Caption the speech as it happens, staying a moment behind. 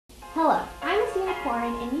Hello, I'm Christina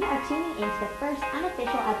Corin, and you are tuning into the first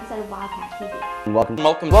unofficial episode of Wildcat TV. Welcome to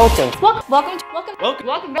Wildcat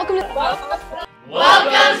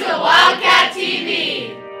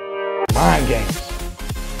TV. Mind games.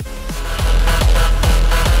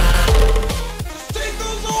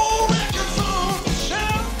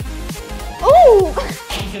 Ooh!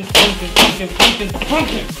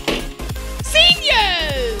 Pumpkin.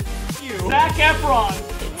 Seniors! Zac Efron.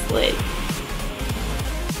 It's lit.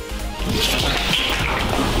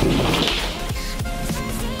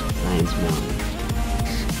 Science one.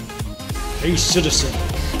 Hey, citizen.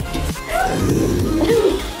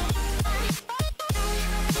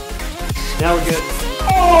 Now we're good.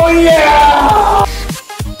 Oh, yeah!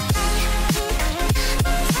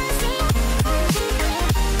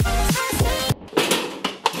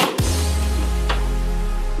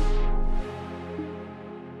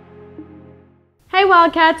 Hey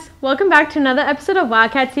Wildcats! Welcome back to another episode of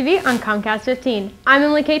Wildcat TV on Comcast 15. I'm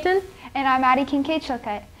Emily Caton. And I'm Addie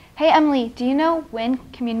Kincaid-Chilcutt. Hey Emily, do you know when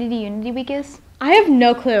Community Unity Week is? I have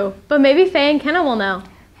no clue, but maybe Faye and Kenna will know.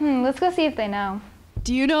 Let's go see if they know.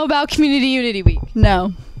 Do you know about Community Unity Week?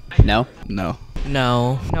 No. No.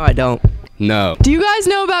 No, I don't. No. Do you guys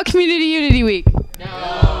know about Community Unity Week?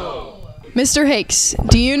 No. Mr. Hakes,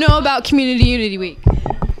 do you know about Community Unity Week?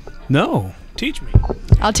 No. Teach me.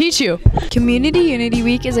 I'll teach you. Community Unity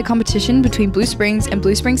Week is a competition between Blue Springs and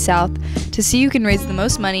Blue Springs South to see who can raise the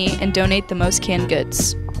most money and donate the most canned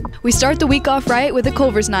goods. We start the week off right with a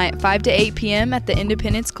Culver's night, 5 to 8 p.m. at the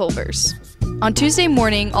Independence Culver's. On Tuesday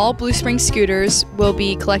morning, all Blue Springs scooters will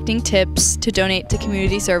be collecting tips to donate to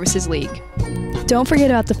Community Services League. Don't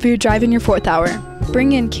forget about the food drive in your 4th hour.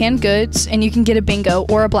 Bring in canned goods and you can get a bingo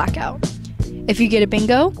or a blackout. If you get a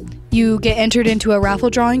bingo, you get entered into a raffle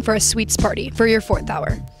drawing for a sweets party for your 4th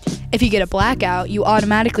hour. If you get a blackout, you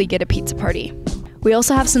automatically get a pizza party. We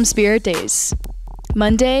also have some spirit days.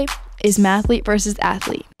 Monday is mathlete versus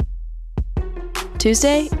athlete.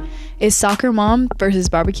 Tuesday is soccer mom versus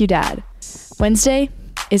barbecue dad. Wednesday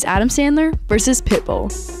is Adam Sandler versus Pitbull.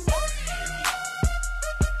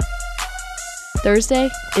 Thursday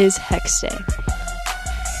is Hex Day.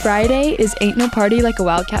 Friday is Ain't No Party Like a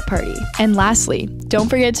Wildcat Party. And lastly, don't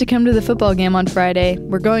forget to come to the football game on Friday.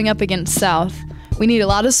 We're going up against South. We need a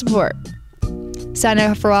lot of support. Signing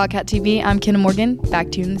off for Wildcat TV, I'm Kenna Morgan.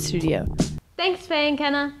 Back to you in the studio. Thanks, Faye and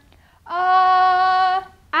Kenna.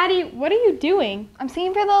 Addie, what are you doing? I'm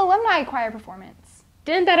singing for the alumni choir performance.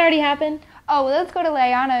 Didn't that already happen? Oh, well, let's go to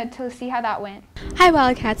Leanna to see how that went. Hi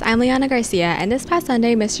Wildcats, I'm Liana Garcia, and this past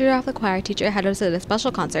Sunday, Mr. Rudolph the choir teacher had hosted a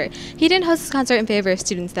special concert. He didn't host this concert in favor of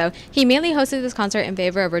students though, he mainly hosted this concert in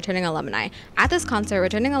favor of returning alumni. At this concert,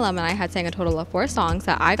 returning alumni had sang a total of 4 songs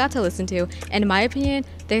that I got to listen to, and in my opinion,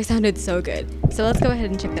 they sounded so good. So let's go ahead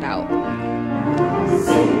and check that out.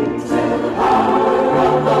 Sing till the power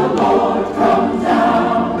of the Lord comes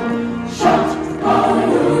down. Shout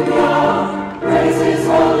hallelujah, praise his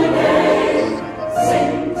holy name.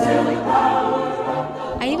 Sing till the power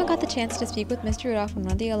of the I even got the chance to speak with Mr. Rudolph and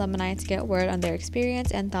one of the alumni to get word on their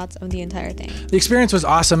experience and thoughts on the entire thing. The experience was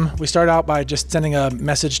awesome. We started out by just sending a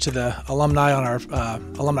message to the alumni on our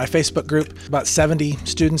alumni Facebook group. About 70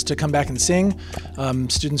 students to come back and sing.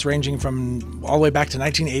 Students ranging from all the way back to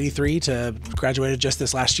 1983 to graduated just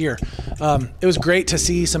this last year. It was great to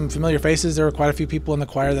see some familiar faces. There were quite a few people in the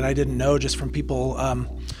choir that I didn't know just from people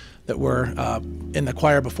that were in the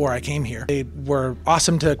choir before I came here. They were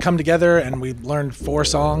awesome to come together, and we learned 4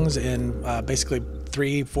 songs in basically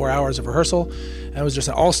 3-4 hours of rehearsal. And it was just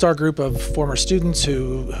an all-star group of former students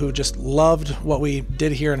who just loved what we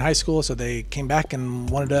did here in high school, so they came back and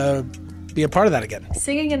wanted to be a part of that again.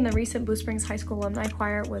 Singing in the recent Blue Springs High School Alumni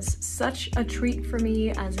Choir was such a treat for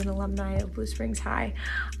me as an alumni of Blue Springs High.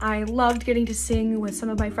 I loved getting to sing with some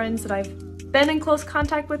of my friends that I've been in close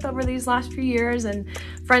contact with over these last few years, and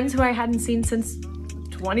friends who I hadn't seen since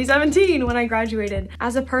 2017 when I graduated.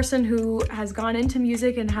 As a person who has gone into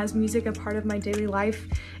music and has music a part of my daily life,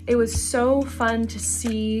 it was so fun to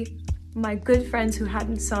see my good friends who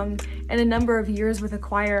hadn't sung in a number of years with a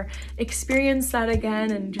choir experience that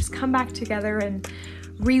again and just come back together and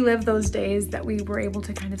relive those days that we were able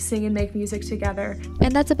to kind of sing and make music together.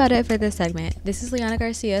 And that's about it for this segment. This is Liana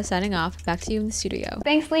Garcia signing off. Back to you in the studio.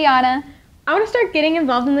 Thanks, Liana. I want to start getting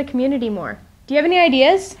involved in the community more. Do you have any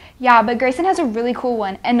ideas? Yeah, but Grayson has a really cool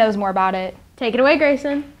one and knows more about it. Take it away,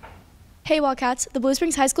 Grayson. Hey Wildcats, the Blue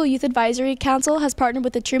Springs High School Youth Advisory Council has partnered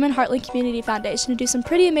with the Truman Heartland Community Foundation to do some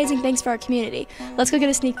pretty amazing things for our community. Let's go get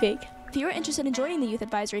a sneak peek. If you are interested in joining the Youth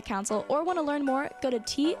Advisory Council or want to learn more, go to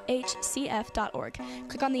thcf.org.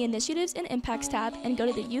 Click on the Initiatives and Impacts tab and go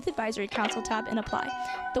to the Youth Advisory Council tab and apply.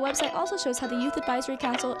 The website also shows how the Youth Advisory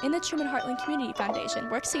Council and the Truman Heartland Community Foundation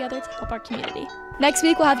works together to help our community. Next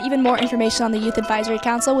week, we'll have even more information on the Youth Advisory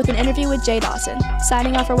Council with an interview with Jay Dawson.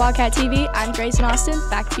 Signing off for Wildcat TV, I'm Grayson Austin.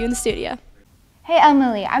 Back to you in the studio. Hey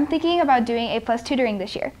Emily, I'm thinking about doing A+ tutoring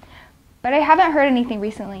this year, but I haven't heard anything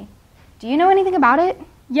recently. Do you know anything about it?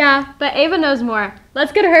 Yeah, but Ava knows more.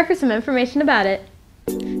 Let's go to her for some information about it.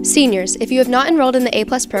 Seniors, if you have not enrolled in the A+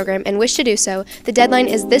 program and wish to do so, the deadline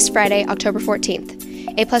is this Friday, October 14th.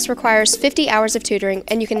 A+ requires 50 hours of tutoring,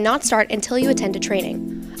 and you cannot start until you attend a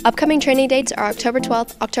training. Upcoming training dates are October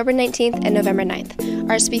 12th, October 19th, and November 9th.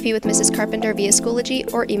 RSVP with Mrs. Carpenter via Schoology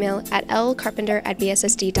or email at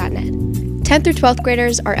lcarpenter@bssd.net. 10th through 12th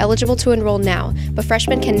graders are eligible to enroll now, but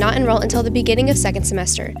freshmen cannot enroll until the beginning of second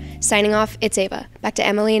semester. Signing off, it's Ava. Back to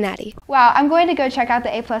Emily and Addie. Wow, I'm going to go check out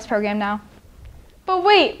the A+ program now. But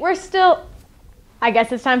wait, I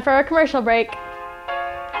guess it's time for a commercial break.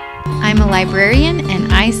 I'm a librarian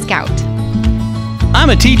and I scout. I'm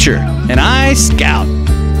a teacher and I scout.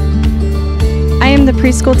 I am the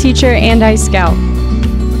preschool teacher and I scout.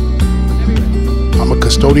 I'm a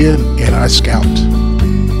custodian and I scout.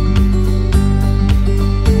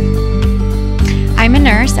 I'm a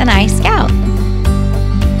nurse and I scout.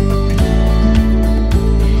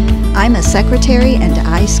 I'm a secretary and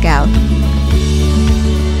I scout.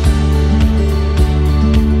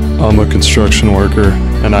 I'm a construction worker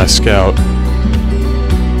and I scout.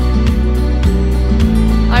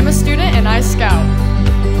 I'm a student and I scout.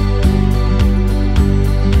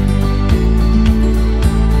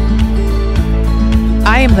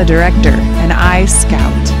 I am the director and I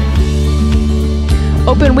scout.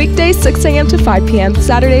 Open weekdays 6 a.m. to 5 p.m.,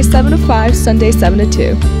 Saturdays 7 to 5, Sundays 7 to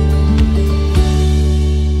 2.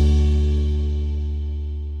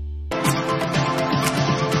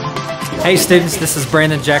 Hey students, this is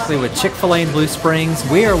Brandon Jackley with Chick-fil-A in Blue Springs.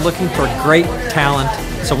 We are looking for great talent,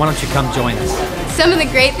 so why don't you come join us? Some of the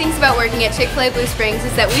great things about working at Chick-fil-A Blue Springs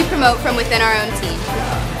is that we promote from within our own team.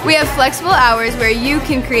 We have flexible hours where you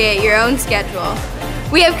can create your own schedule.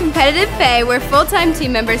 We have competitive pay where full-time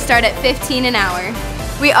team members start at $15 an hour.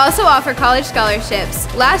 We also offer college scholarships.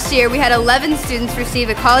 Last year, we had 11 students receive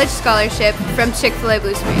a college scholarship from Chick-fil-A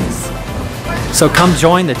Blue Springs. So come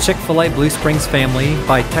join the Chick-fil-A Blue Springs family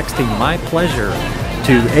by texting My Pleasure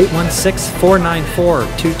to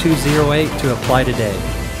 816-494-2208 to apply today.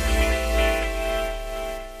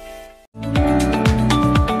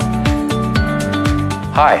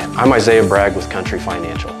 Hi, I'm Isaiah Bragg with Country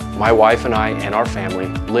Financial. My wife and I and our family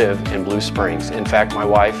live in Blue Springs. In fact, my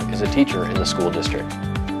wife is a teacher in the school district.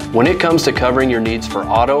 When it comes to covering your needs for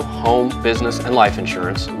auto, home, business, and life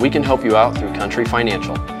insurance, we can help you out through Country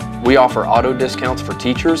Financial. We offer auto discounts for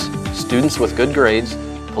teachers, students with good grades,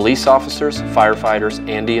 police officers, firefighters,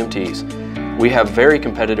 and EMTs. We have very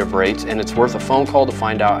competitive rates, and it's worth a phone call to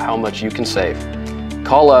find out how much you can save.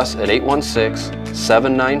 Call us at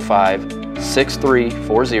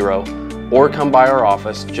 816-795-6340 or come by our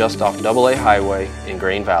office just off AA Highway in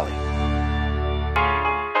Grain Valley.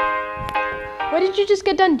 What did you just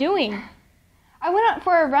get done doing? I went out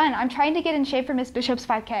for a run. I'm trying to get in shape for Miss Bishop's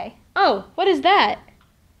 5K. Oh, what is that?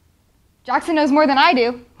 Jackson knows more than I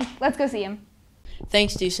do. Let's go see him.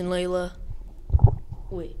 Thanks, Deuce and Layla.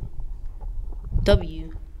 Wait.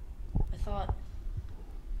 W. I thought.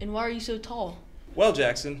 And why are you so tall? Well,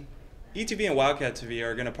 Jackson, ETV and Wildcat TV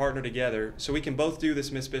are going to partner together so we can both do this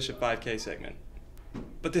Miss Bishop 5K segment.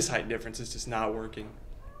 But this height difference is just not working.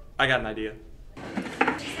 I got an idea.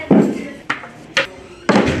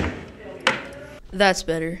 That's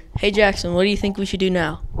better. Hey, Jackson, what do you think we should do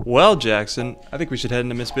now? Well, Jackson, I think we should head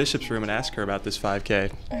into Miss Bishop's room and ask her about this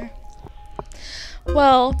 5K.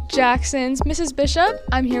 Well, Jackson's Mrs. Bishop,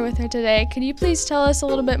 I'm here with her today. Could you please tell us a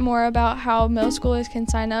little bit more about how middle schoolers can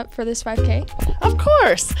sign up for this 5K? Of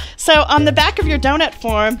course. So on the back of your donut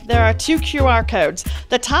form, there are 2 QR codes.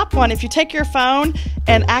 The top one, if you take your phone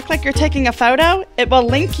and act like you're taking a photo, it will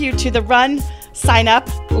link you to the Run Sign Up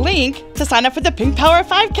link to sign up for the Pink Power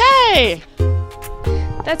 5K.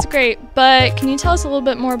 That's great, but can you tell us a little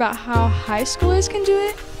bit more about how high schoolers can do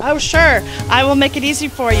it? Oh, sure. I will make it easy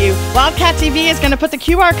for you. Wildcat TV is going to put the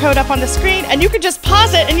QR code up on the screen, and you can just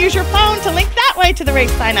pause it and use your phone to link that way to the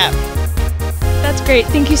race sign up. That's great.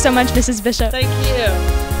 Thank you so much, Mrs. Bishop. Thank you.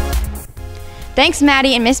 Thanks,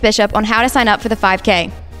 Maddie and Miss Bishop, on how to sign up for the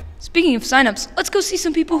 5K. Speaking of sign-ups, let's go see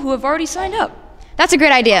some people who have already signed up. That's a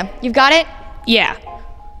great idea. You've got it? Yeah.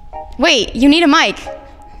 Wait, you need a mic.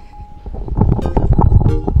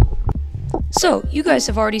 So, you guys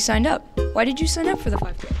have already signed up. Why did you sign up for the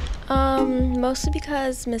 5K? Mostly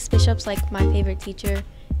because Miss Bishop's like my favorite teacher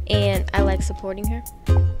and I like supporting her.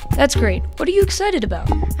 That's great. What are you excited about?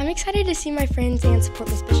 I'm excited to see my friends and support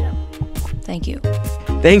Miss Bishop. Thank you.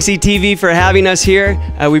 Thanks ETV for having us here.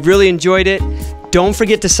 We've really enjoyed it. Don't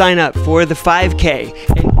forget to sign up for the 5K.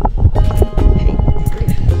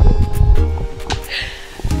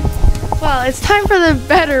 Well, it's time for the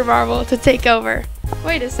better marble to take over.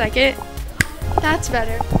 Wait a second. That's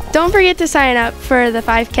better. Don't forget to sign up for the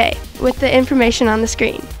 5K with the information on the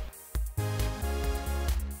screen.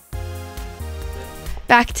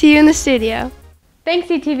 Back to you in the studio. Thanks,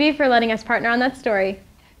 ETV, for letting us partner on that story.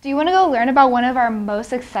 Do you want to go learn about one of our most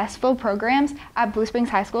successful programs at Blue Springs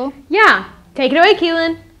High School? Yeah. Take it away,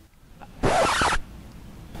 Keelan.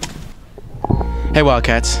 Hey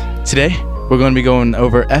Wildcats. Today, we're going to be going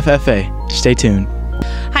over FFA. Stay tuned.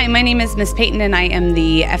 Hi, my name is Miss Peyton and I am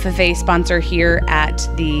the FFA sponsor here at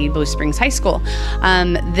the Blue Springs High School.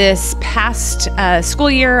 This past school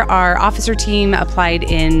year, our officer team applied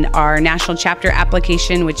in our national chapter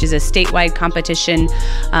application, which is a statewide competition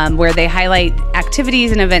where they highlight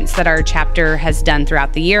activities and events that our chapter has done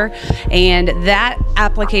throughout the year. And that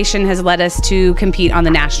application has led us to compete on the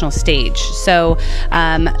national stage. So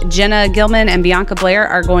Jenna Gilman and Bianca Blair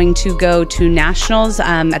are going to go to nationals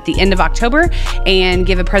at the end of October and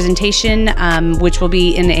give a presentation which will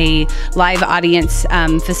be in a live audience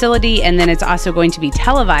facility, and then it's also going to be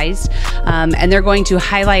televised, and they're going to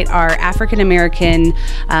highlight our African American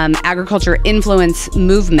agriculture influence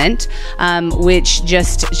movement, which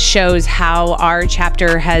just shows how our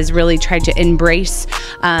chapter has really tried to embrace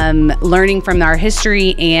learning from our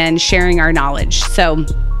history and sharing our knowledge. So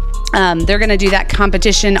they're going to do that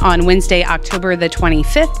competition on Wednesday, October the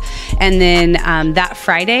 25th, and then that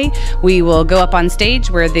Friday we will go up on stage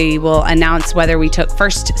where they will announce whether we took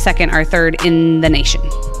first, second, or third in the nation.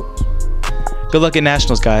 Good luck at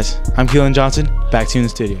nationals, guys. I'm Keelan Johnson. Back to you in the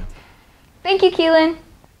studio. Thank you, Keelan.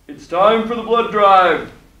 It's time for the blood drive.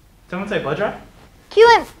 Someone say blood drive?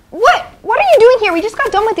 Keelan, what are you doing here? We just got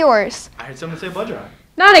done with yours. I heard someone say blood drive.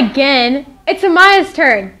 Not again. It's Amaya's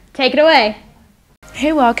turn. Take it away.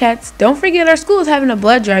 Hey Wildcats, don't forget our school is having a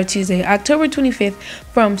blood drive Tuesday, October 25th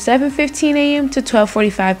from 7:15 a.m. to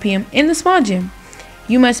 12:45 p.m. in the small gym.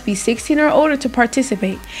 You must be 16 or older to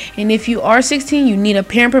participate, and if you are 16, you need a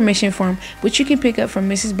parent permission form, which you can pick up from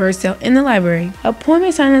Mrs. Birdsdale in the library.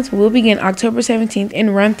 Appointment signups will begin October 17th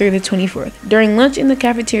and run through the 24th, during lunch in the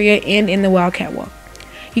cafeteria and in the Wildcat Walk.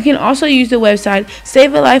 You can also use the website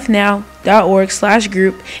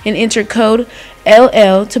savealifenow.org/group and enter code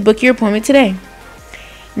LL to book your appointment today.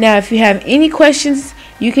 Now, if you have any questions,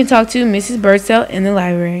 you can talk to Mrs. Birdsdale in the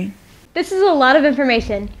library. This is a lot of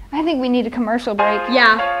information. I think we need a commercial break.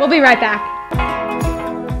 Yeah, we'll be right back.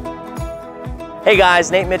 Hey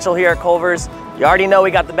guys, Nate Mitchell here at Culver's. You already know we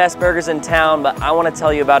got the best burgers in town, but I want to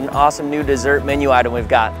tell you about an awesome new dessert menu item we've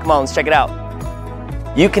got. Come on, let's check it out.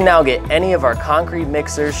 You can now get any of our concrete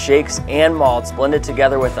mixers, shakes, and malts blended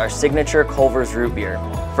together with our signature Culver's root beer.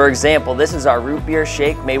 For example, this is our root beer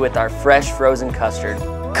shake made with our fresh frozen custard.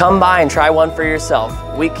 Come by and try one for yourself.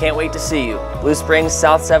 We can't wait to see you. Blue Springs,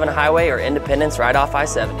 South 7 Highway, or Independence right off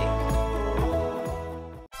I-70.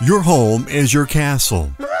 Your home is your castle.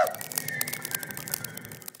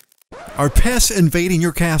 Are pests invading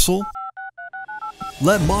your castle?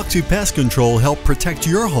 Let Moxie Pest Control help protect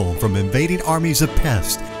your home from invading armies of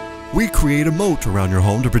pests. We create a moat around your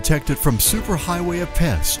home to protect it from superhighway of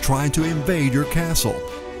pests trying to invade your castle.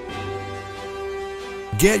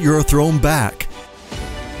 Get your throne back.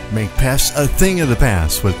 Make pests a thing of the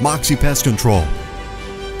past with Moxie Pest Control.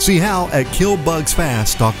 See how at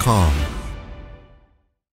killbugsfast.com.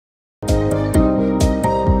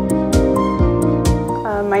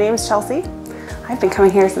 My name is Chelsea. I've been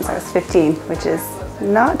coming here since I was 15, which is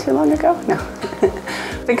not too long ago. No.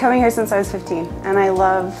 I've been coming here since I was 15, and I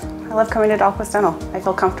love coming to Dahlquist Dental. I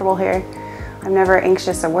feel comfortable here. I'm never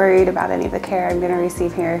anxious or worried about any of the care I'm going to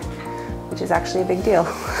receive here, which is actually a big deal.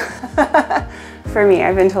 For me,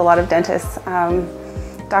 I've been to a lot of dentists.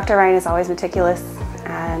 Dr. Ryan is always meticulous,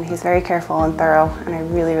 and he's very careful and thorough, and I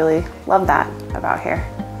really, really love that about here.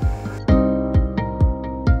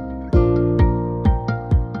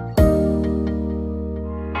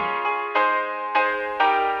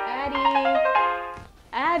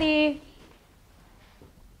 Addie.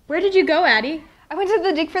 Where did you go, Addie? I went to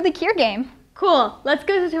the Dig for the Cure game. Cool. Let's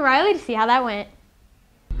go to Riley to see how that went.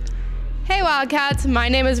 Hey Wildcats, my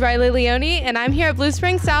name is Riley Leone and I'm here at Blue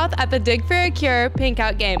Springs South at the Dig for a Cure Pink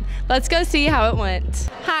Out game. Let's go see how it went.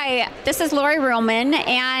 Hi, this is Lori Ruhlman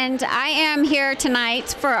and I am here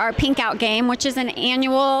tonight for our Pink Out game, which is an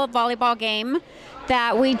annual volleyball game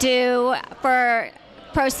that we do for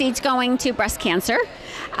proceeds going to breast cancer.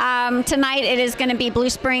 Tonight it is going to be Blue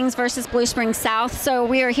Springs versus Blue Springs South. So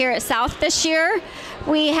we are here at South this year.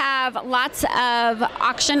 We have lots of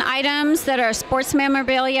auction items that are sports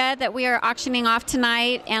memorabilia that we are auctioning off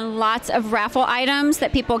tonight, and lots of raffle items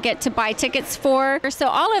that people get to buy tickets for. So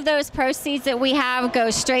all of those proceeds that we have go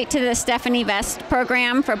straight to the Stephanie Vest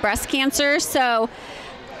program for breast cancer. So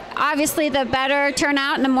obviously the better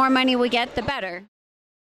turnout and the more money we get, the better.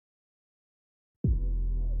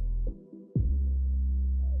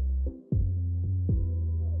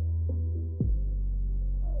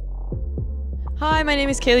 Hi, my name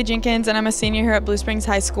is Kaylee Jenkins, and I'm a senior here at Blue Springs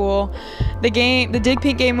High School. The Dig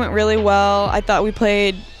Pink game went really well. I thought we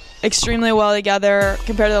played extremely well together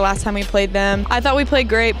compared to the last time we played them. I thought we played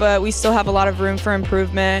great, but we still have a lot of room for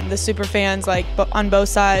improvement. The super fans, like on both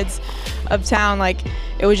sides of town, like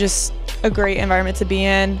it was just a great environment to be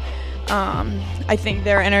in. I think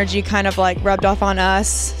their energy kind of like rubbed off on us,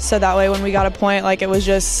 so that way when we got a point, like it was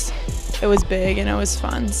big and it was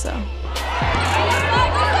fun. So.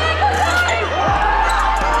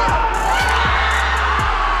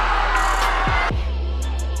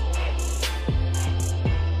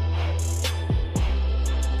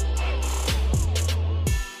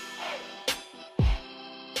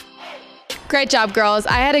 Great job, girls.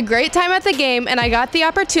 I had a great time at the game, and I got the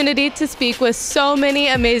opportunity to speak with so many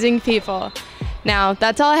amazing people. Now,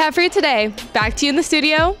 that's all I have for you today. Back to you in the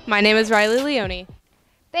studio. My name is Riley Leone.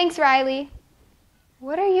 Thanks, Riley.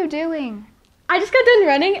 What are you doing? I just got done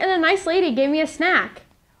running, and a nice lady gave me a snack.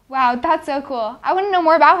 Wow, that's so cool. I want to know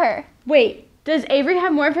more about her. Wait, does Avery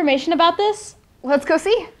have more information about this? Let's go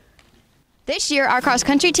see. This year, our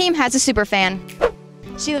cross-country team has a super fan.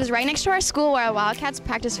 She lives right next to our school where our Wildcats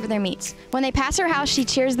practice for their meets. When they pass her house, she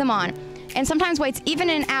cheers them on, and sometimes waits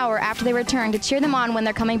even an hour after they return to cheer them on when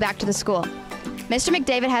they're coming back to the school. Mr.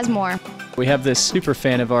 McDavid has more. We have this super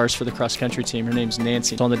fan of ours for the cross-country team. Her name's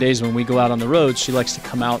Nancy. On the days when we go out on the road, she likes to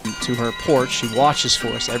come out to her porch. She watches for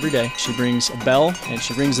us every day. She brings a bell, and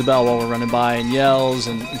she rings the bell while we're running by and yells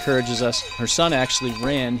and encourages us. Her son actually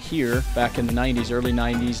ran here back in the 90s, early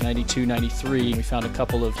 90s, 92, 93. We found a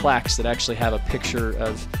couple of plaques that actually have a picture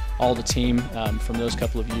of all the team from those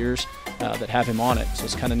couple of years that have him on it. So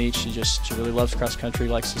it's kind of neat. She really loves cross-country,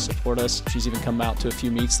 likes to support us. She's even come out to a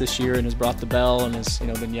few meets this year and has brought the bell and has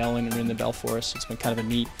been yelling and ringing the bell for us. It's been kind of a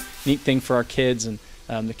neat thing for our kids, and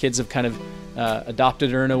the kids have kind of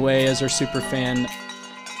adopted her in a way as our super fan.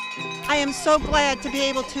 I am so glad to be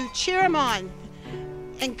able to cheer them on,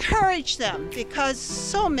 encourage them, because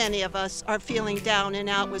so many of us are feeling down and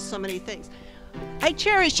out with so many things. I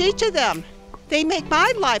cherish each of them. They make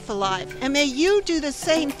my life alive, and may you do the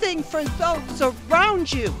same thing for those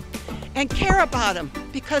around you and care about them,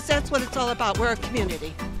 because that's what it's all about. We're a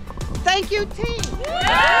community. Thank you, team.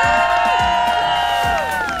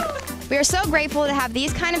 We are so grateful to have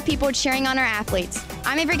these kind of people cheering on our athletes.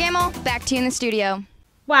 I'm Avery Gamble, back to you in the studio.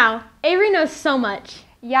 Wow, Avery knows so much.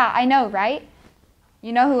 Yeah, I know, right?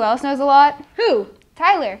 You know who else knows a lot? Who?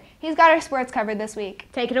 Tyler. He's got our sports covered this week.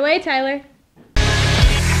 Take it away, Tyler.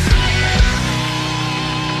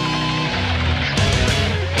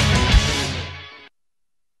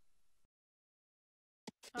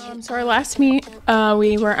 So our last meet,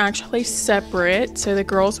 we were actually separate. So the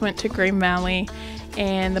girls went to Green Valley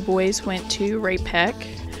and the boys went to Ray Peck.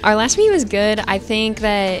 Our last meet was good. I think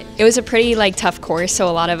that it was a pretty tough course, so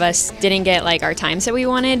a lot of us didn't get our times that we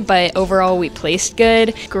wanted, but overall we placed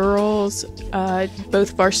good. Girls,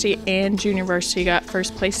 both varsity and junior varsity got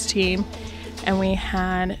first place team, and we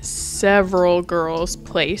had several girls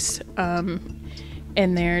place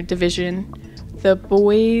in their division. The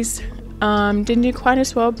boys didn't do quite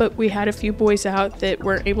as well, but we had a few boys out that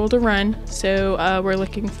weren't able to run, so we're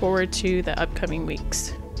looking forward to the upcoming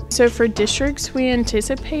weeks. So for districts, we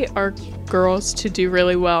anticipate our girls to do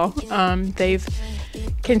really well. They've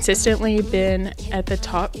consistently been at the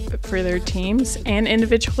top for their teams and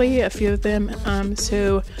individually, a few of them,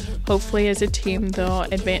 so hopefully as a team they'll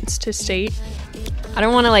advance to state. I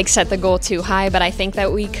don't want to set the goal too high, but I think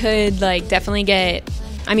that we could definitely get,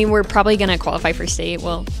 we're probably going to qualify for state.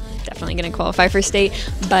 Well, definitely going to qualify for state,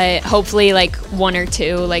 but hopefully one or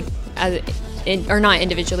two, or not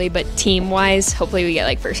individually, but team-wise, hopefully we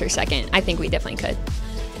get first or second. I think we definitely could.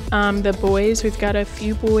 The boys, we've got a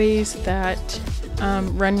few boys that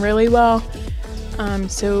run really well,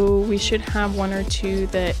 so we should have one or two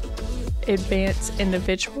that advance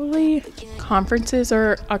individually. Conferences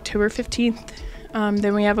are October 15th,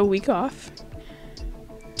 then we have a week off.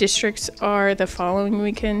 Districts are the following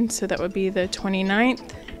weekend, so that would be the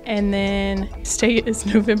 29th, and then state is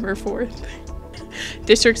November 4th.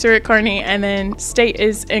 Districts are at Kearney, and then state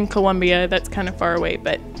is in Columbia. That's kind of far away,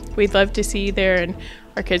 but we'd love to see you there, and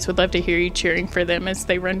our kids would love to hear you cheering for them as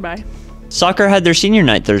they run by. Soccer had their senior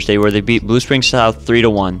night Thursday where they beat Blue Springs South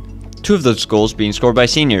 3-1. 2 of those goals being scored by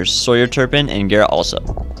seniors, Sawyer Turpin and Garrett Alsop.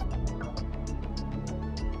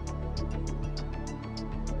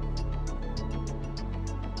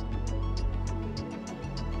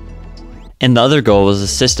 And the other goal was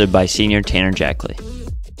assisted by senior Tanner Jackley.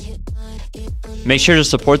 Make sure to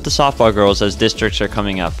support the softball girls as districts are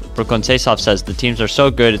coming up. Brooke Gonçalves says the teams are so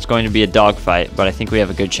good it's going to be a dogfight, but I think we have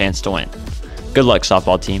a good chance to win. Good luck,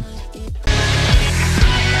 softball team.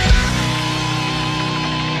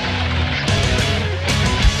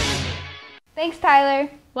 Thanks, Tyler.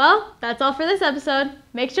 Well, that's all for this episode.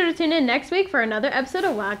 Make sure to tune in next week for another episode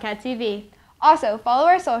of Wildcat TV. Also, follow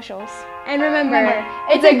our socials. And remember,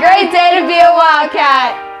 it's a great day to be a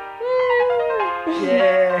Wildcat.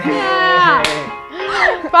 Yeah.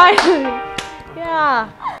 Finally. Yeah.